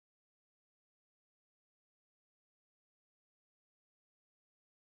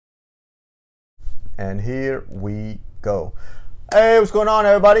And here we go. Hey, what's going on,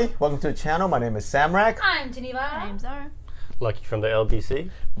 everybody? Welcome to the channel. My name is Samrak. I'm Geneva. I'm Zara. Lucky from the LBC.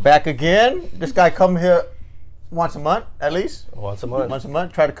 Back again. This guy come here once a month, at least. Once a month. Once a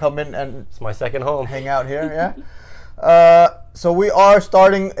month. Try to come in and it's my second home. Hang out here, yeah. So we are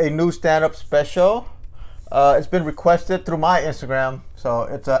starting a new stand-up special. It's been requested through my Instagram. So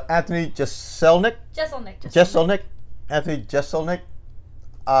it's Anthony JESELNIK. JESELNIK. Anthony JESELNIK.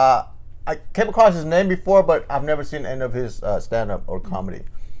 I came across his name before, but I've never seen any of his stand-up or comedy.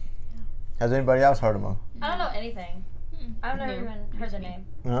 Has anybody else heard of him? I don't know anything. I've never even heard the name.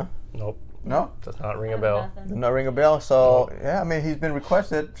 Huh? Nope. No? Does not ring a bell. Does not ring a bell. So, yeah, I mean, he's been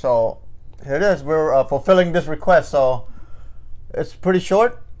requested. So, here it is. We're fulfilling this request. So, it's pretty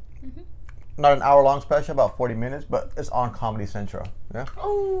short. Not an hour-long special, about 40 minutes, but it's on Comedy Central. Yeah?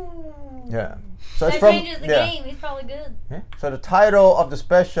 Oh. Yeah. So that changes the game. He's probably good. Yeah. So, the title of the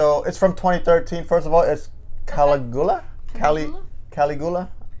special, it's from 2013. First of all, it's Caligula? Caligula?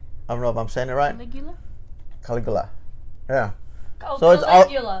 I don't know if I'm saying it right. Caligula. Yeah. Oh, so it's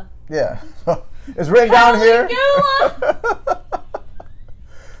Caligula. Yeah. So it's written down here.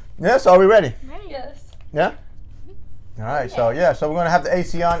 Yeah, so are we ready? Yes. Yeah? All right, so yeah, so we're going to have the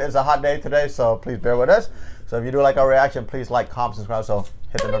AC on. It's a hot day today, so please bear with us. So if you do like our reaction, please like, comment, subscribe, so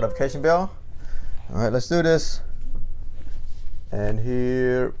hit the notification bell. All right, let's do this. And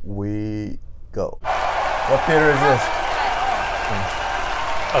here we go. What theater is this?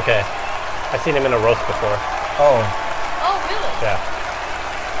 Okay. I've seen him in a roast before. Oh. Oh, really? Yeah.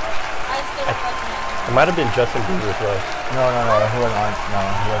 I still don't recognize It might have been Justin Bieber's roast. No, he wasn't on. No,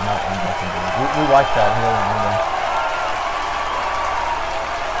 he was not on Justin Bieber. We watched that. He wasn't on there.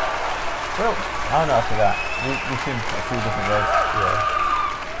 Well, I don't know after that. We've seen a few different roasts. Yeah.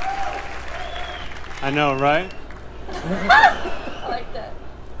 I know, right? I like that.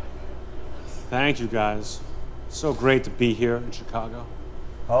 Thank you, guys. So great to be here in Chicago.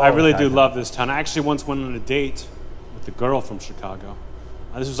 Oh, I really do love this town. I actually once went on a date with a girl from Chicago.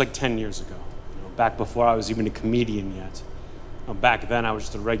 This was like 10 years ago, back before I was even a comedian yet. Back then, I was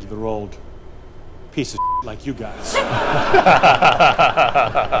just a regular old piece of shit like you guys.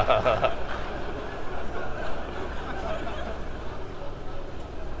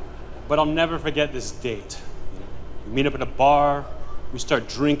 But I'll never forget this date. We meet up at a bar, we start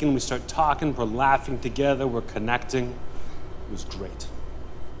drinking, we start talking, we're laughing together, we're connecting. It was great.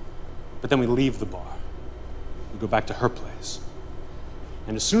 But then we leave the bar. We go back to her place.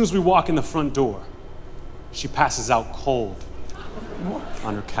 And as soon as we walk in the front door, she passes out cold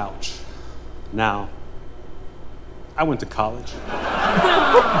on her couch. Now, I went to college.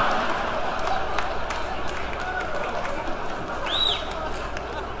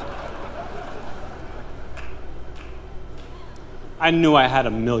 I knew I had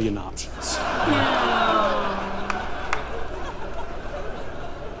a million options.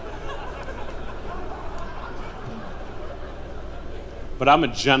 But I'm a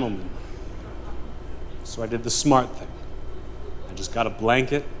gentleman, so I did the smart thing. I just got a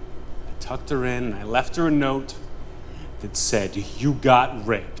blanket, I tucked her in, and I left her a note that said, "You got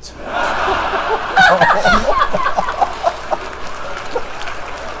raped."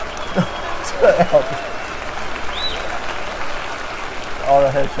 All the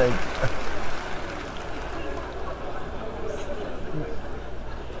head shake.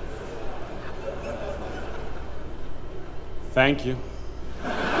 Thank you.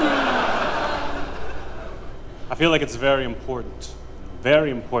 I feel like it's very important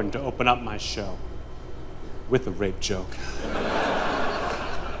to open up my show with a rape joke.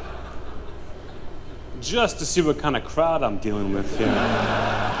 Just to see what kind of crowd I'm dealing with here.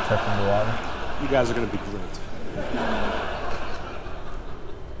 Testing the water. You guys are going to be great.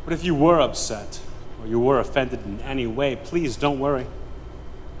 But if you were upset, or you were offended in any way, please don't worry.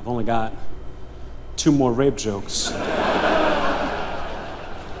 I've only got 2 more rape jokes.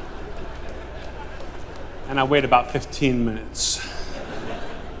 And I wait about 15 minutes.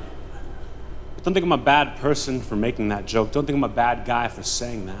 But don't think I'm a bad person for making that joke. Don't think I'm a bad guy for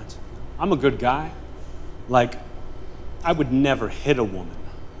saying that. I'm a good guy. Like, I would never hit a woman.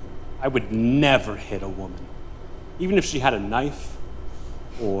 I would never hit a woman. Even if she had a knife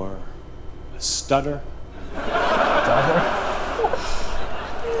or a stutter.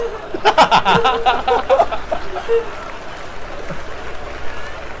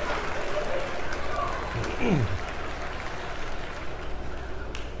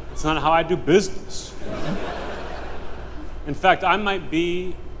 It's not how I do business. In fact, I might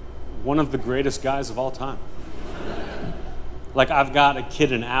be one of the greatest guys of all time. Like, I've got a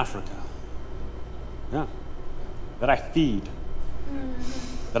kid in Africa, yeah, that I feed,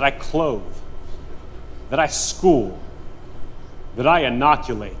 that I clothe, that I school, that I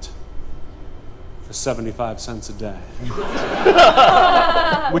inoculate for 75 cents a day.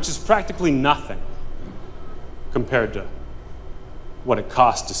 Which is practically nothing compared to what it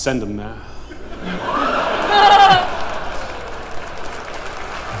costs to send them there.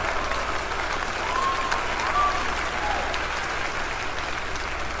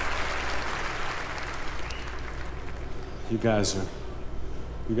 You guys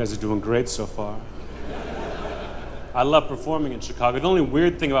are doing great so far. I love performing in Chicago. The only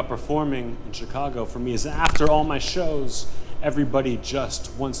weird thing about performing in Chicago for me is after all my shows, everybody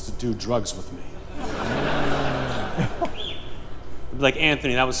just wants to do drugs with me. They'd be like,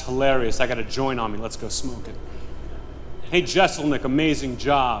 Anthony, that was hilarious. I got a joint on me. Let's go smoke it. Hey, JESELNIK, amazing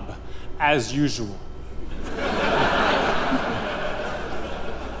job, as usual.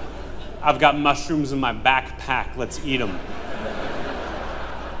 I've got mushrooms in my backpack. Let's eat them.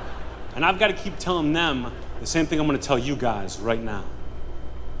 And I've got to keep telling them the same thing I'm going to tell you guys right now.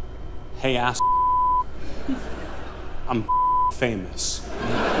 Hey, ass. I'm famous.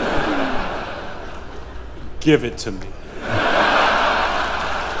 Give it to me.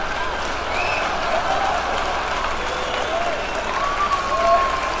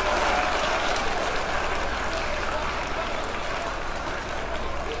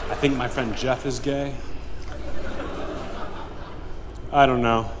 I think my friend Jeff is gay. I don't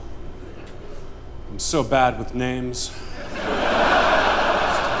know. I'm so bad with names.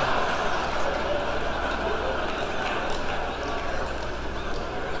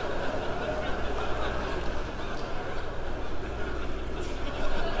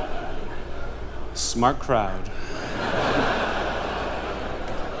 Smart crowd.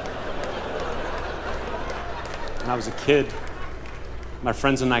 When I was a kid, my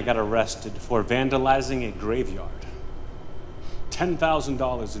friends and I got arrested for vandalizing a graveyard.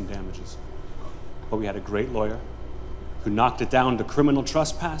 $10,000 in damages. But we had a great lawyer who knocked it down to criminal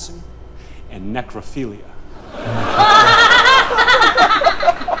trespassing and necrophilia.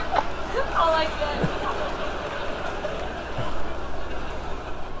 I like that.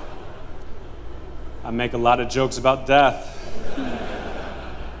 I make a lot of jokes about death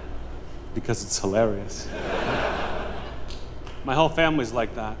because it's hilarious. My whole family's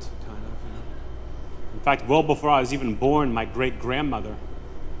like that, kind of, you know. In fact, well before I was even born, my great-grandmother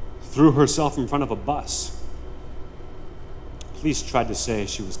threw herself in front of a bus. Police tried to say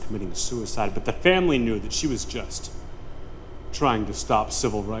she was committing suicide, but the family knew that she was just trying to stop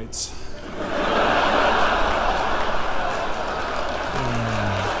civil rights.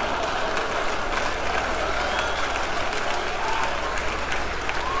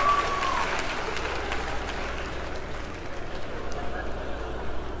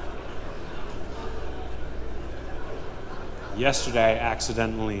 Yesterday, I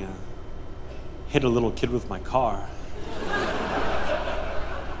accidentally hit a little kid with my car.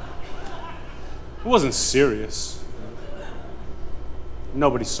 It wasn't serious.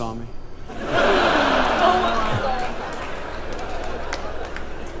 Nobody saw me.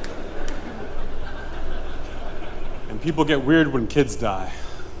 And people get weird when kids die.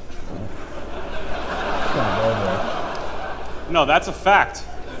 No, that's a fact.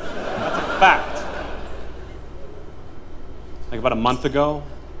 That's a fact. Like about a month ago,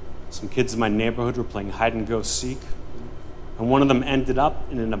 some kids in my neighborhood were playing hide and go seek, and one of them ended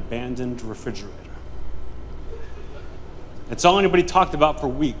up in an abandoned refrigerator. It's all anybody talked about for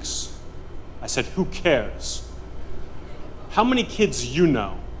weeks. I said, who cares? How many kids you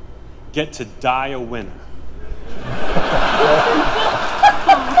know get to die a winner?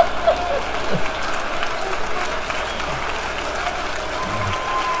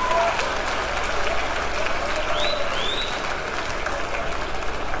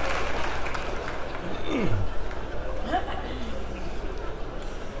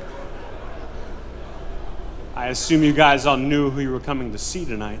 I assume you guys all knew who you were coming to see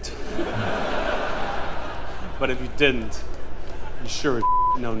tonight. But if you didn't, you sure as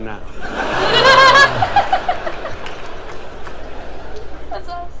know now.